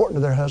it's important to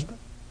their husband.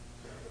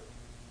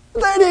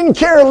 They didn't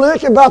care a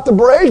lick about the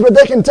Braves, but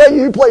they can tell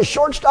you who plays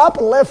shortstop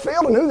and left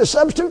field and who the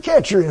substitute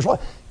catcher is. Why?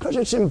 Because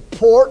it's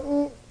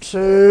important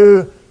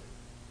to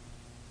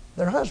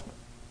their husband.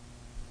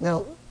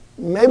 Now,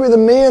 maybe the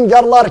men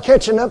got a lot of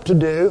catching up to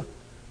do.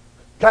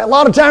 Okay, a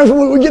lot of times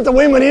we get the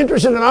women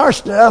interested in our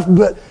stuff,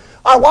 but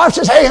our wife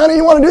says, hey, honey,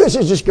 you want to do this? He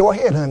says, just go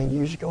ahead, honey.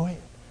 You just go ahead.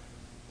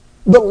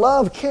 But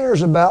love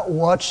cares about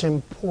what's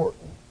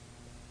important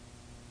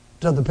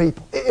to the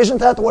people. Isn't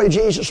that the way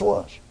Jesus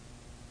was?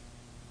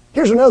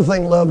 Here's another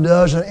thing love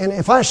does, and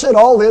if I said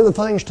all the other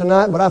things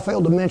tonight, but I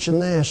failed to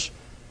mention this,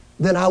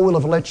 then I will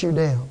have let you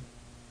down.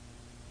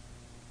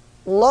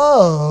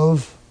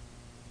 Love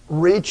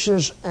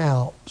reaches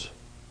out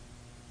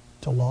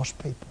to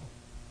lost people.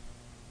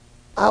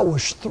 I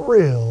was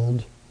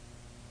thrilled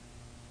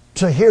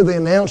to hear the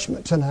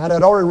announcement tonight.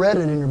 I'd already read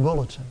it in your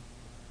bulletin.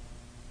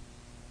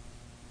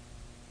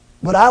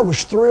 But I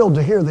was thrilled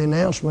to hear the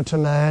announcement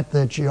tonight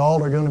that you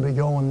all are going to be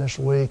going this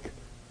week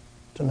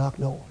to knock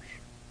doors.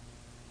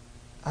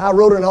 I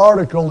wrote an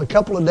article a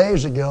couple of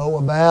days ago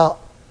about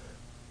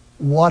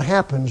what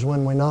happens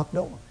when we knock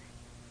doors.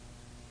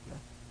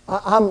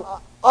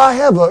 I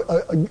have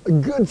a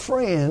good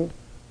friend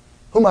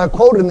whom I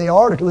quoted in the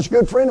article. This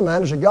good friend of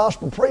mine is a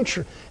gospel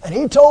preacher, and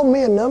he told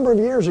me a number of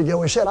years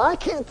ago, he said, I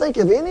can't think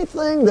of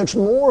anything that's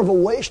more of a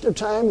waste of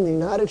time in the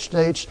United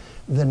States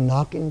than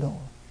knocking doors.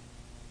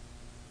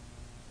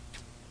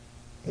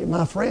 He's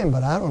my friend,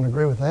 but I don't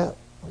agree with that.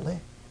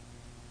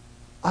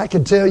 I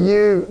could tell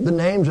you the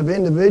names of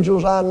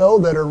individuals I know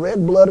that are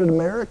red-blooded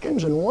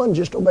Americans, and one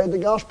just obeyed the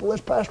gospel this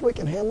past week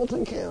in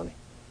Hamilton County,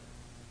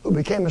 who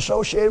became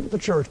associated with the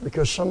church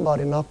because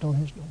somebody knocked on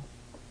his door.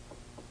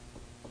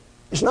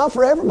 It's not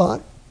for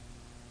everybody,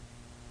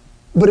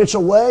 but it's a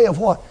way of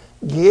what?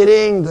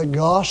 Getting the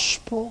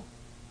gospel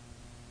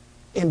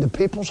into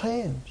people's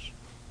hands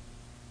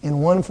in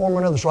one form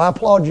or another. So I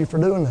applaud you for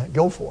doing that.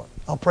 Go for it.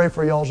 I'll pray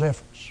for y'all's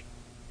efforts.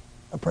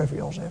 I pray for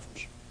y'all's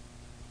efforts.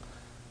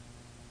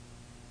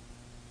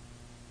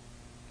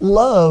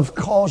 Love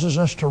causes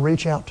us to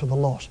reach out to the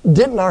lost.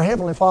 Didn't our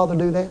Heavenly Father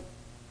do that?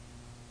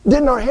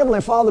 Didn't our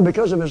Heavenly Father,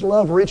 because of His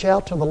love, reach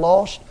out to the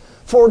lost?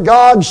 For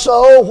God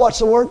so, what's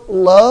the word?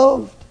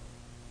 Loved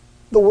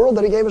the world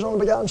that He gave His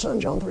only begotten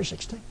Son, John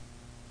 3:16.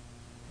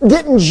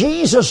 Didn't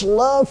Jesus'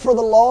 love for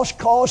the lost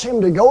cause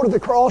Him to go to the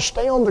cross,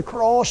 stay on the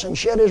cross, and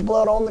shed His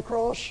blood on the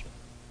cross?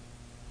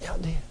 Yeah,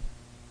 it did.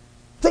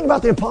 Think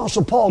about the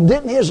Apostle Paul.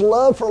 Didn't his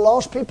love for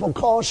lost people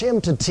cause him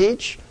to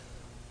teach?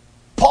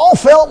 Paul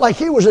felt like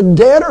he was a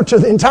debtor to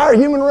the entire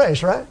human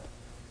race, right?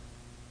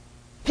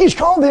 He's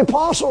called the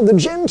apostle of the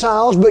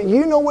Gentiles, but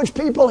you know which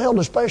people held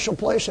a special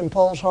place in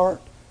Paul's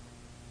heart?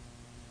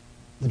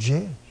 The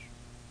Jews.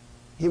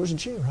 He was a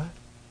Jew, right?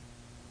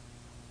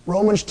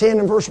 Romans 10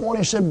 and verse 1,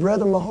 he said,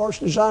 Brethren, my heart's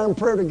desire and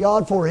prayer to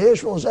God for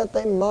Israel is that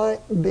they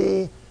might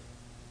be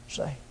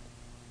saved.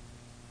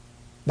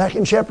 Back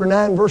in chapter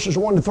 9, verses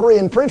 1 to 3,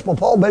 in principle,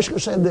 Paul basically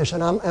said this,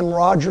 and I'm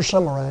Roger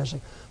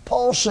summarizing.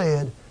 Paul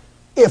said,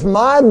 if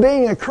my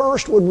being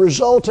accursed would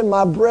result in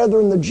my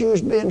brethren, the Jews,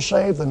 being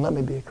saved, then let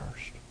me be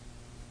accursed.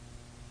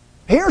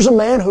 Here's a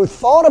man who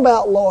thought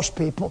about lost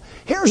people.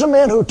 Here's a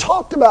man who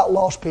talked about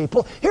lost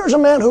people. Here's a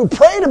man who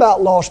prayed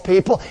about lost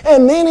people.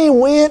 And then he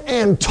went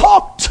and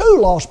talked to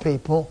lost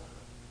people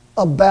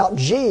about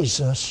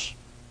Jesus,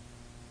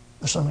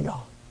 the Son of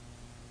God.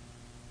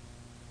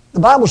 The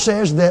Bible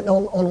says that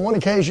on one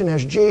occasion,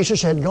 as Jesus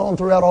had gone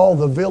throughout all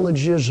the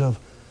villages of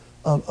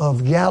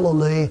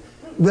Galilee,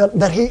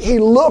 that he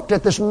looked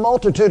at this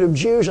multitude of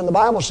Jews, and the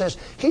Bible says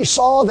he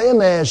saw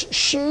them as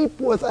sheep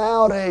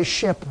without a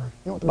shepherd.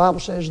 You know what the Bible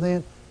says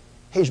then?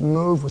 He's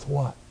moved with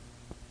what?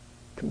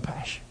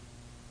 Compassion.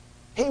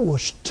 He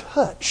was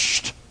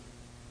touched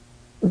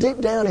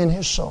deep down in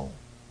his soul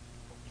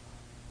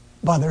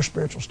by their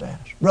spiritual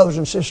status. Brothers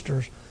and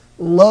sisters,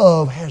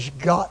 love has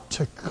got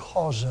to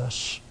cause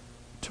us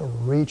to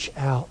reach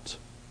out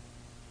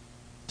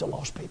to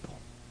lost people.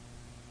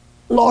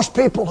 Lost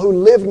people who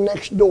live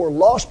next door.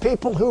 Lost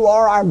people who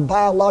are our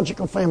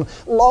biological family.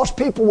 Lost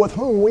people with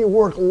whom we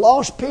work.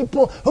 Lost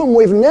people whom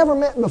we've never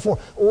met before.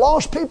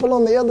 Lost people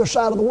on the other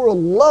side of the world.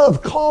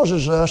 Love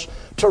causes us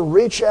to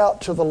reach out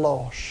to the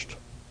lost.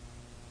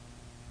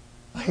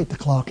 I hate the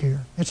clock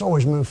here. It's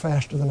always moved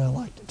faster than I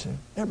liked it to.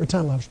 Every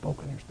time I've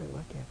spoken here, it's been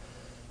like that.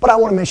 But I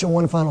want to mention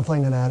one final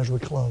thing tonight as we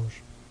close.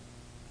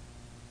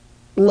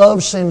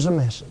 Love sends a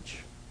message.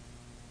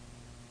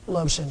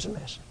 Love sends a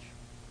message.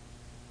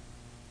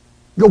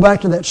 Go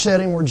back to that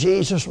setting where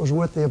Jesus was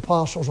with the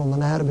apostles on the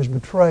night of His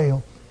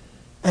betrayal.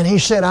 And He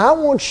said, I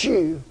want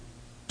you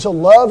to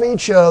love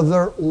each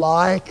other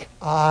like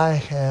I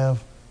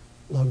have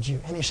loved you.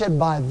 And He said,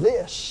 by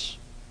this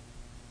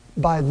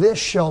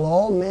shall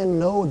all men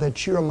know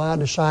that you are my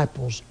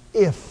disciples,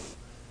 if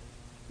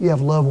you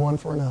have love one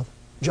for another.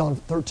 John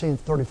 13,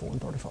 34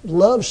 and 35.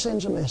 Love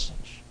sends a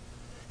message.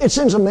 It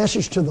sends a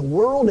message to the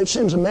world. It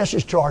sends a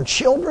message to our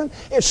children.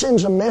 It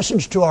sends a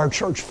message to our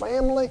church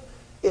family.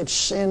 It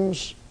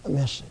sends a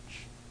message.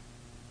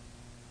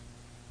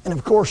 And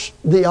of course,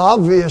 the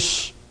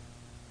obvious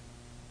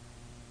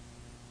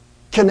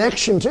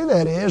connection to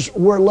that is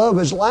where love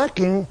is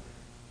lacking,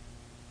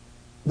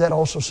 that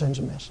also sends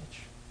a message.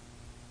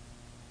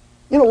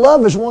 You know,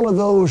 love is one of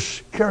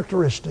those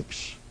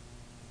characteristics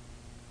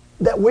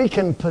that we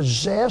can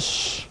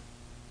possess,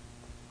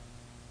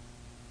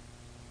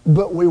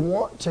 but we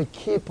want to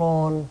keep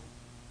on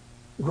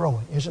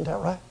growing. Isn't that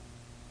right?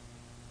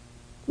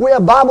 We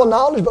have Bible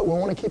knowledge, but we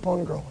want to keep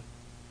on growing.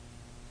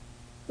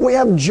 We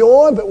have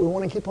joy, but we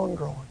want to keep on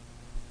growing.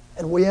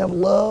 And we have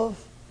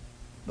love,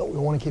 but we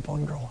want to keep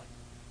on growing.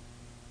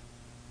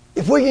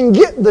 If we can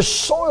get the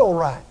soil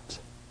right,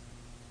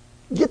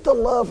 get the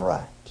love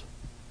right,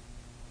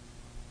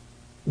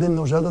 then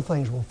those other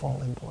things will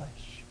fall in place.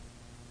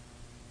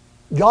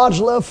 God's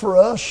love for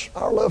us,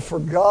 our love for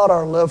God,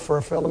 our love for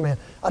our fellow man.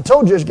 I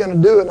told you I was going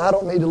to do it, and I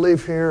don't need to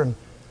leave here and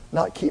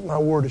not keep my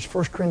word. It's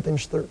 1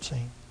 Corinthians 13.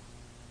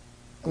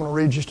 I'm going to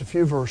read just a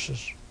few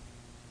verses,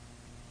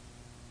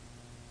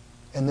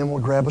 and then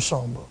we'll grab a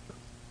songbook.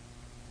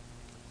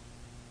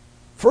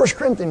 1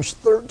 Corinthians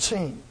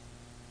 13.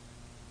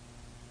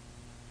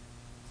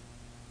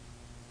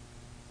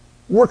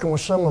 Working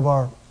with some of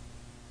our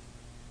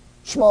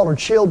smaller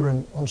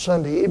children on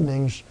Sunday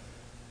evenings,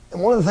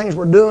 and one of the things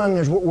we're doing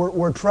is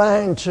we're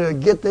trying to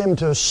get them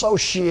to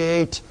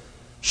associate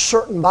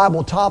certain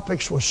Bible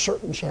topics with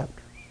certain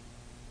chapters.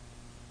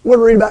 We're going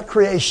to read about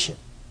creation,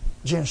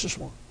 Genesis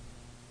 1.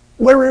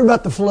 We're going to read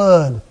about the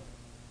flood,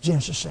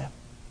 Genesis 7.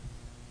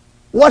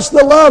 What's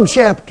the love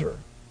chapter?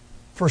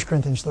 1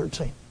 Corinthians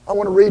 13. I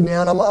want to read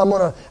now,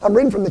 and I'm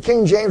reading from the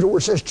King James where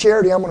it says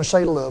charity. I'm going to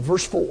say love.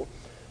 Verse 4.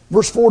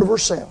 Verse 4 to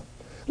verse 7.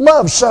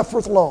 Love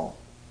suffereth long,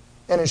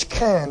 and is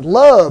kind.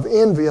 Love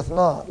envieth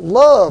not.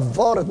 Love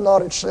vaunteth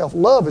not itself.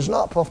 Love is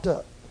not puffed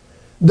up.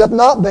 Doth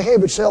not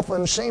behave itself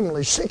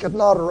unseemly. Seeketh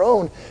not her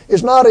own.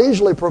 Is not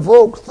easily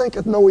provoked.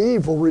 Thinketh no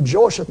evil.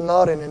 Rejoiceth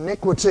not in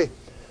iniquity,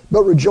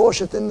 but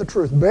rejoiceth in the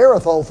truth.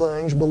 Beareth all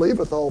things.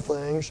 Believeth all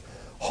things.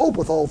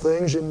 Hopeth all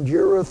things.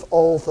 Endureth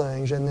all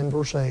things. And then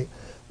verse 8.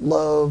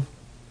 Love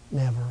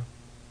never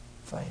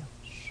fails.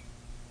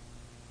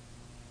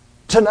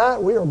 Tonight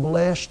we are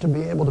blessed to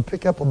be able to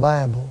pick up a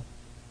Bible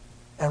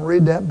and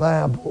read that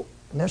Bible,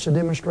 and that's a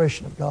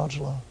demonstration of God's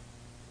love.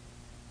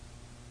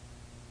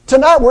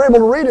 Tonight we're able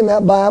to read in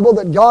that Bible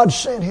that God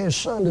sent His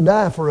Son to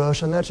die for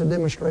us, and that's a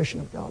demonstration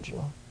of God's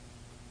love.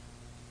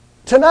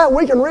 Tonight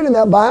we can read in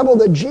that Bible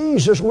that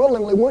Jesus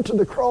willingly went to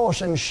the cross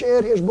and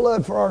shed His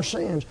blood for our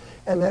sins,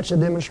 and that's a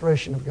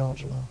demonstration of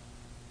God's love.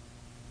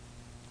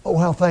 Oh,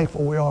 how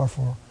thankful we are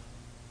for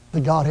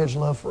the Godhead's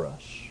love for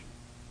us.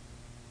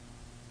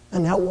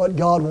 And now what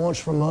God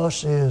wants from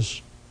us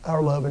is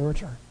our love in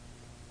return.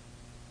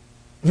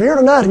 If you're here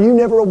tonight and you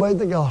never obeyed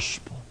the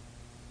gospel,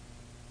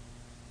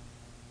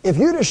 if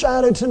you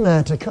decided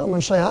tonight to come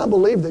and say, I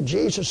believe that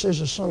Jesus is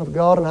the Son of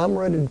God and I'm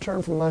ready to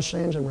turn from my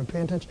sins and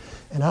repentance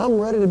and I'm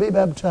ready to be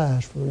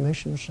baptized for the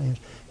remission of sins,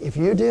 if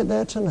you did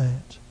that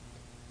tonight,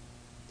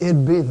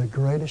 it'd be the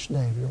greatest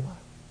day of your life.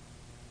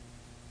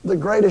 The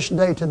greatest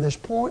day to this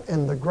point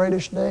and the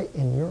greatest day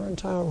in your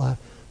entire life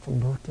from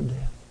birth to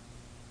death.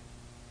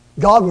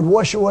 God would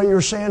wash away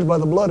your sins by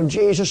the blood of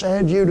Jesus,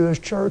 add you to His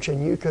church,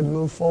 and you could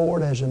move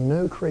forward as a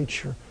new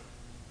creature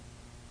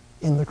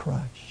in the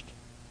Christ.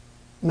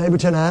 Maybe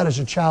tonight, as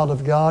a child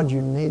of God, you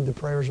need the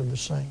prayers of the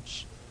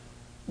saints.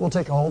 We'll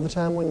take all the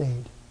time we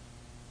need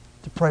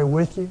to pray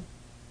with you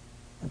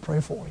and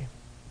pray for you.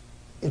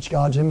 It's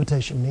God's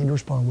invitation. You need to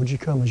respond. Would you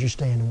come as you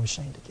stand and we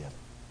sing together?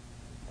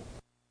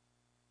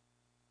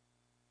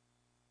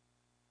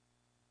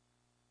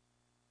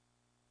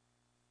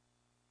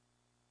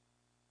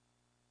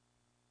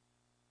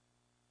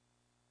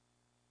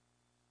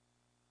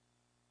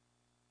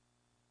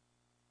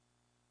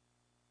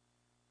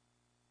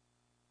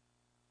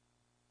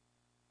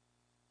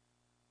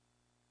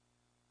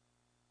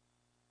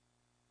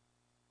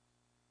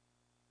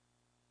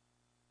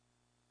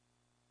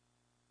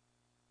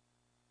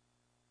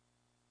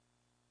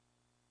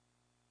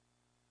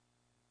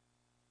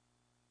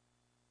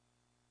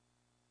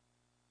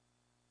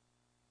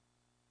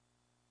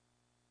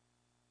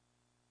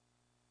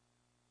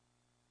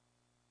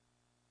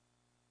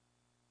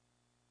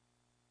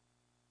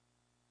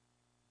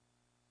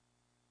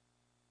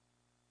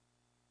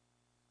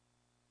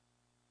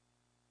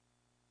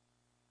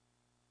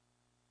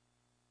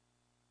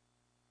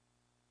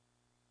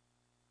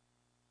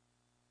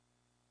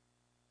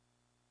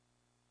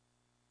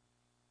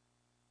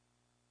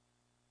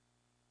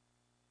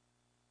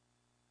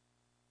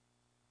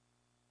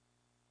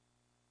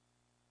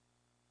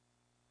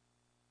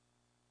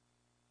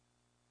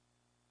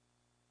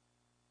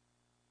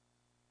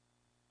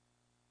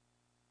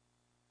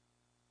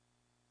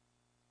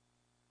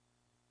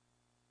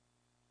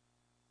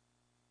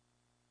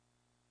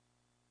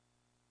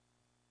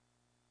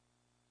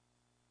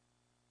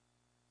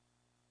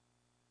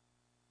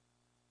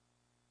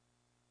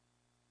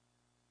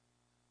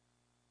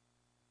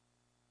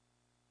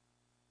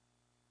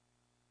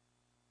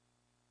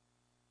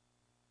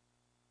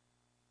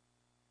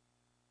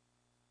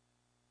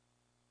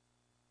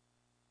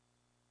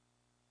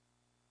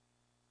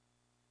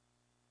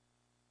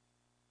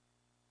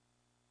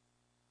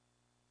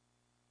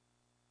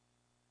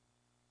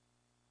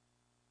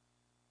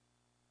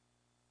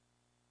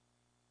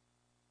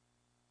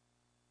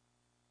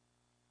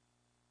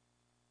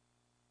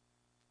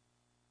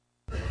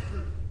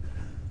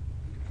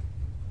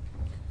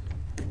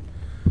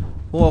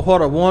 Well,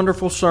 what a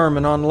wonderful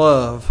sermon on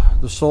love,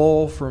 the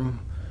soil from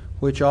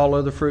which all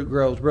other fruit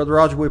grows. Brother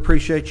Roger, we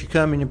appreciate you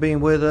coming and being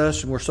with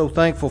us, and we're so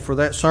thankful for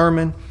that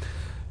sermon,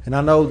 and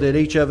I know that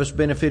each of us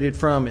benefited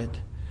from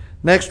it.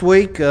 Next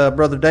week,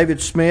 Brother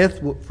David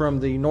Smith from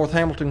the North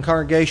Hamilton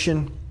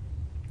congregation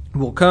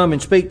will come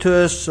and speak to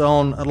us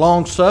on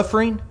long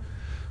suffering,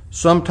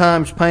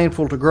 sometimes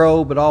painful to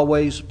grow, but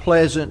always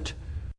pleasant